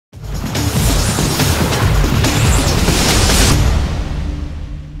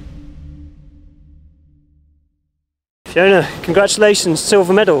Fiona, congratulations,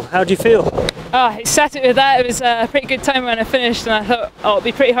 silver medal. How do you feel? Oh, ecstatic with that. It was a pretty good time when I finished, and I thought, oh, it'll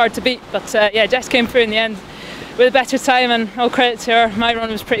be pretty hard to beat. But yeah, Jess came through in the end with a better time, and all credit to her. My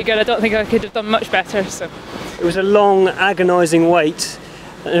run was pretty good. I don't think I could have done much better. So it was a long, agonising wait,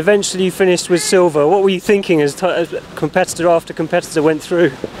 and eventually you finished with silver. What were you thinking as competitor after competitor went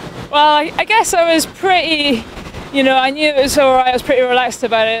through? Well, I guess I was pretty. You know, I knew it was alright, I was pretty relaxed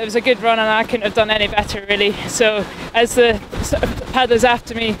about it. It was a good run and I couldn't have done any better really. So as the paddlers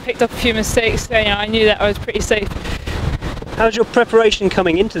after me picked up a few mistakes, you know, I knew that I was pretty safe. How's your preparation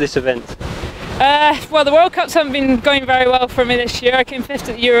coming into this event? Well, the World Cups haven't been going very well for me this year. I came 5th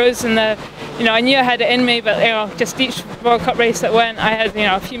at the Euros, and you know, I knew I had it in me, but you know, just each World Cup race that went, I had, you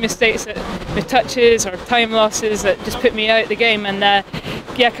know, a few mistakes with touches or time losses that just put me out of the game. And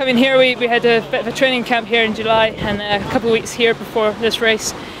yeah, coming here, we had a bit of a training camp here in July, and a couple of weeks here before this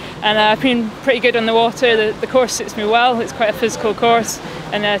race. And I've been pretty good on the water. The course suits me well. It's quite a physical course,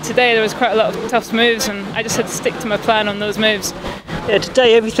 and today there was quite a lot of tough moves, and I just had to stick to my plan on those moves. Yeah,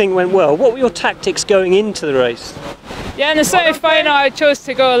 today everything went well. What were your tactics going into the race? Yeah, in the semi-final I chose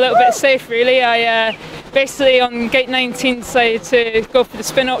to go a little bit safe really. I basically on gate 19 decided to go for the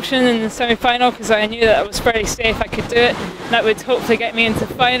spin option in the semi-final because I knew that I was fairly safe, I could do it. That would hopefully get me into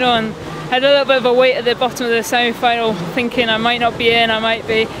the final, and had a little bit of a wait at the bottom of the semi-final thinking I might not be in, I might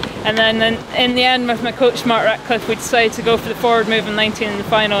be. And then in the end with my coach Mark Ratcliffe we decided to go for the forward move in 19 in the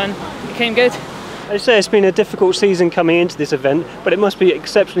final, and it came good. I'd say it's been a difficult season coming into this event, but it must be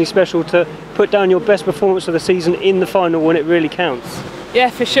exceptionally special to put down your best performance of the season in the final when it really counts. Yeah,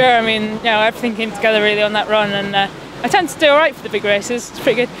 for sure. I mean, you know, everything came together really on that run, and I tend to do alright for the big races. It's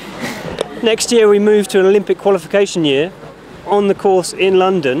pretty good. Next year we move to an Olympic qualification year on the course in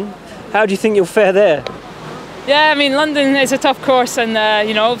London. How do you think you'll fare there? Yeah, I mean, London is a tough course, and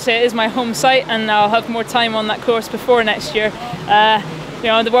you know, obviously it is my home site, and I'll have more time on that course before next year. You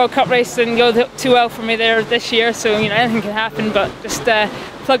know, the World Cup race didn't go too well for me there this year, so you know, anything can happen, but just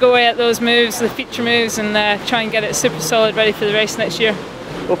plug away at those moves, the feature moves, and try and get it super solid ready for the race next year.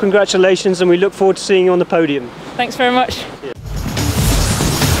 Well, congratulations, and we look forward to seeing you on the podium. Thanks very much. Yeah.